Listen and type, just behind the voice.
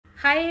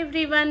Hi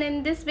everyone,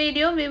 in this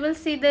video we will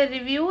see the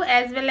review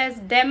as well as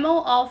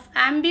demo of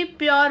Ambi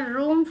Pur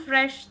Room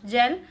Fresh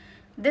Gel.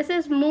 This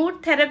is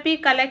Mood Therapy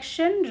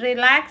Collection,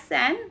 Relax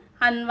and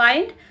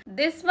Unwind.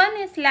 This one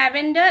is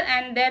lavender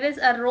and there is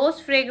a rose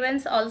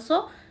fragrance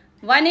also.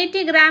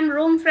 180 gram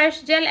Room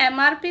Fresh Gel,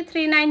 MRP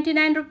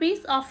 399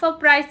 rupees, offer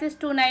price is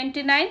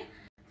 299.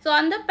 So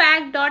on the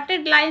pack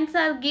dotted lines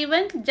are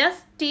given,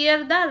 just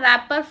tear the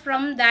wrapper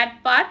from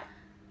that part.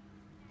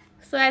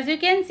 So as you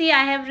can see,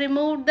 I have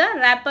removed the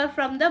wrapper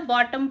from the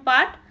bottom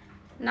part.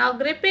 Now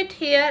grip it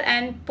here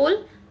and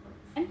pull.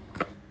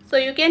 So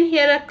you can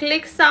hear a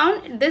click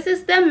sound. This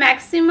is the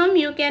maximum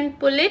you can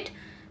pull it.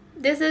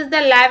 This is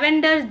the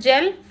lavender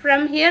gel.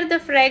 From here the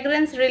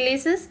fragrance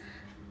releases.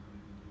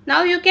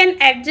 Now you can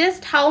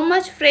adjust how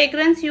much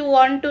fragrance you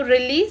want to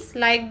release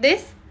like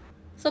this.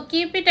 So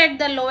keep it at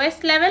the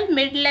lowest level,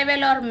 mid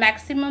level or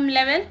maximum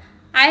level.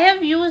 I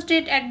have used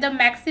it at the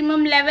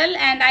maximum level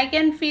and I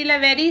can feel a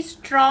very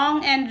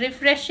strong and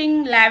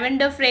refreshing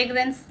lavender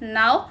fragrance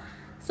now.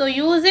 So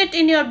use it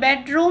in your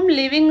bedroom,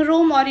 living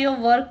room or your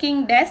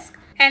working desk.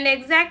 And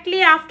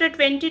exactly after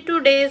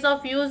 22 days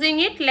of using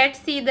it, let's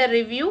see the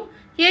review.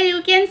 Here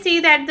you can see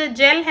that the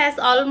gel has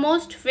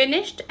almost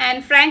finished,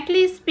 and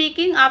frankly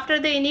speaking, after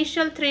the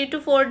initial 3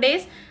 to 4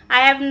 days, I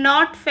have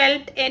not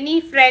felt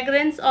any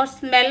fragrance or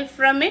smell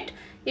from it.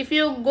 If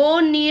you go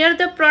near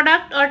the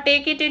product or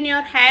take it in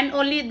your hand,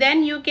 only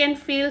then you can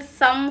feel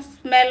some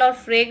smell or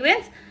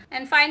fragrance.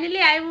 And finally,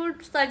 I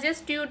would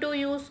suggest you to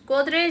use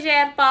Godrej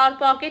Air Power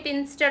Pocket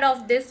instead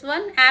of this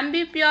one.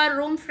 Ambi Pur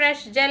Room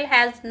Fresh Gel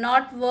has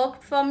not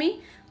worked for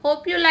me.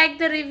 Hope you like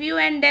the review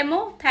and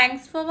demo.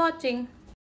 Thanks for watching.